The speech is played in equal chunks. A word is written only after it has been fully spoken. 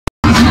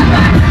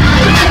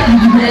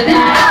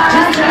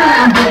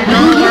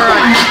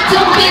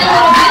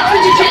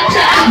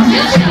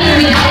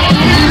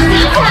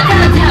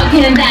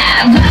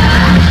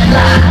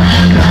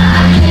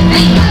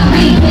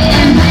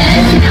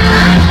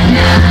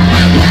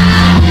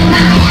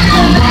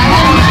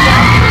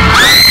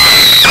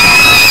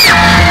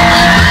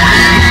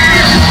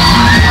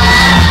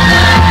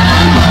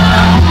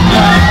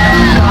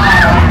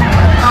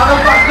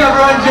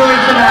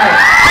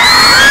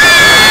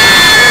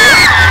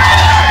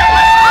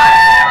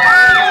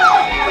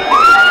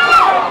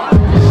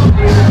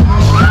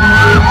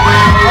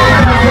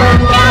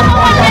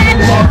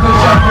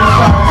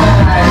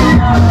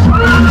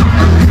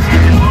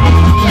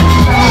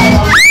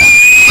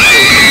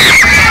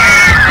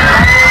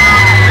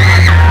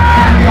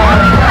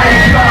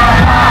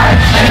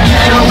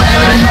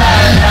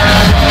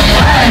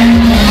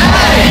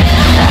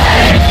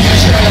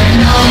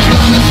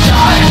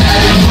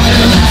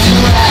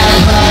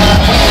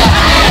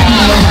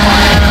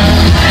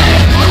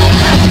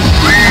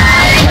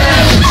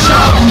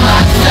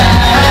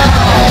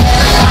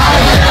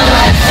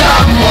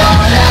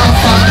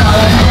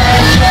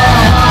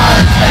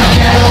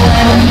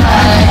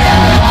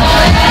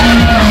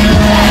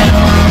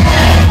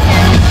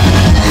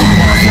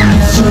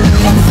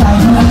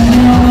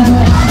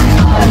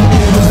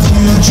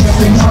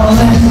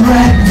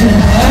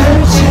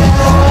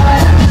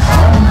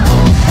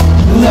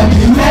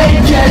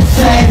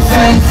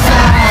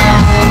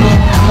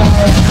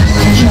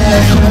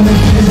me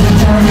breathing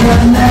down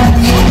your neck.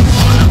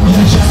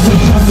 You're just a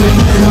perfect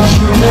little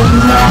human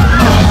wreck.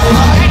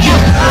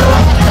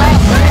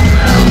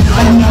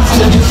 Enough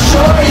to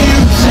destroy you,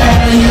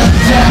 tear you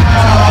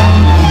down.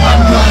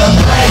 I'm gonna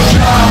break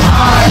your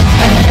heart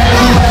and get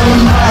away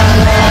with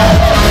murder.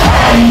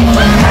 Hey,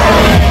 hey,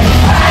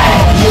 hey.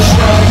 You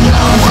should've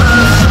known from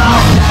the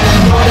start that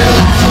it wouldn't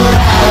last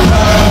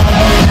forever.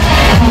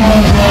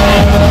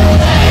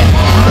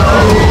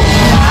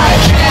 I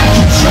can't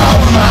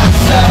control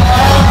myself.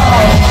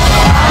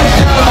 I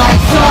feel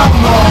like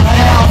someone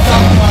else.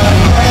 I'm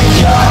gonna break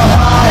your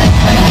heart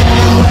and get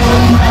away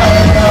with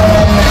murder.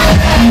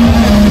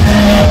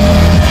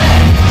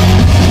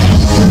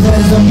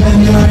 There's a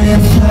memory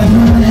inside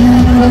my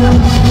head.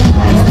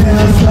 It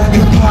feels like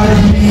a part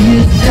of me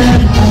is dead.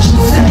 I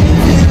should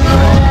save you,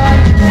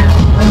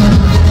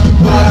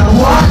 but I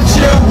watch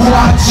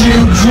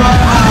you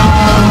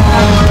drown.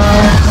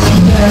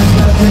 There's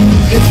nothing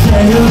you can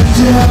say or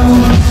do.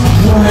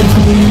 Words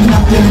mean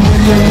nothing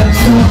when your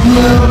lips are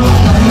blue.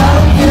 I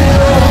love you,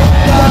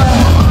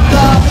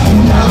 but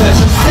now that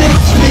you're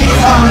 6 feet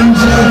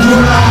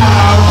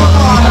underground,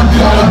 I'm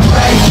gonna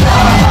break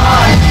your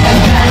heart and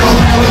get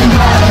away with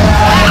murder.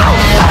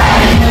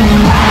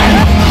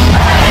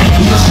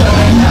 You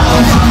should've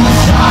known from the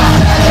start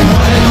that it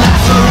wouldn't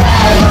last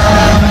forever.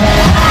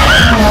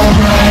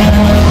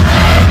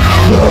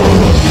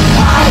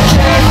 I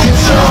can't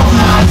control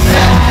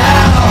myself.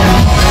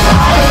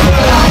 I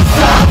feel like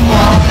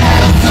someone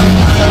else. I'm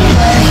gonna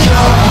break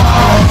your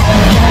heart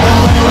and get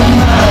away with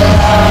murder.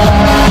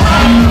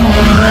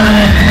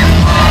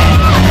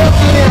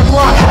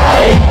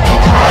 Hey,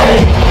 hey,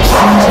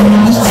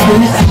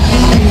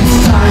 it's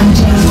time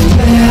to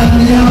spill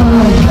your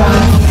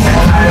guts.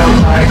 I don't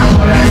like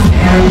what I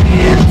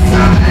see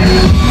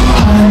inside.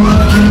 I'm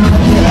looking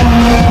at the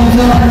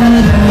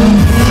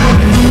evidence.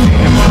 It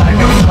seems like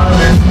a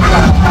mother's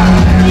cry.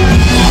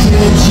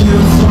 Did you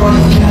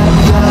forget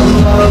that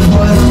love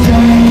was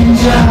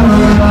dangerous?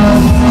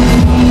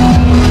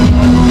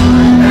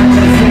 And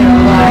to feel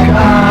like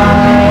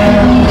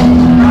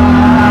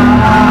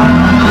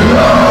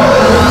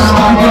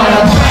I'm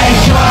gonna break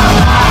your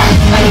heart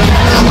and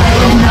get away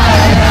with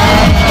murder.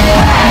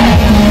 Hey,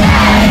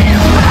 hey,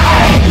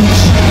 hey. You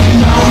should've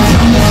known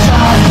from the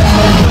start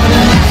that it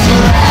wouldn't last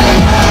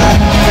forever.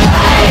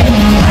 Hey,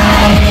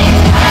 hey,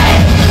 hey.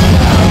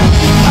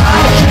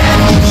 I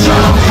can't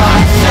control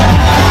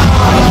myself.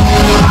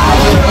 I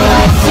feel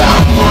like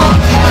someone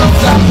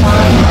else. I'm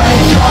gonna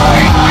break your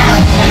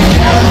heart and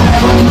get away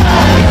with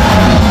murder.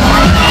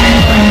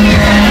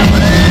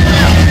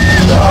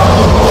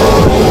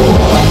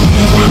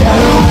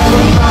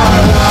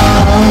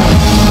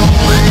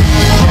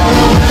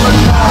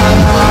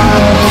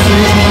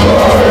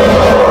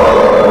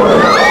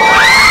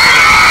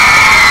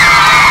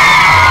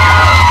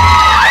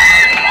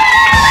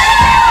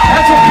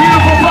 That's a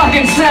beautiful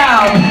fucking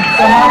sound.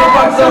 So how the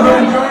fuck's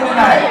everyone enjoying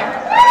tonight?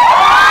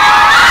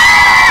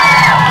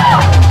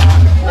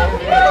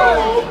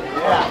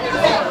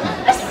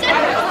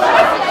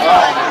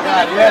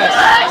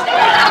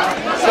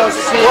 So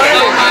sick.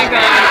 Oh my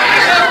god.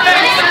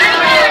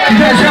 You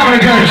guys having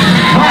a good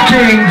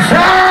fucking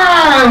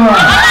time?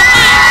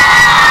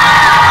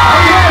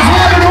 Are you guys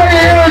wondering what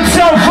you're hearing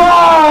so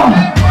far?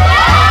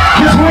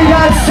 Because we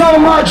got so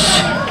much,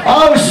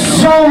 oh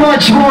so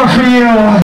much more for you.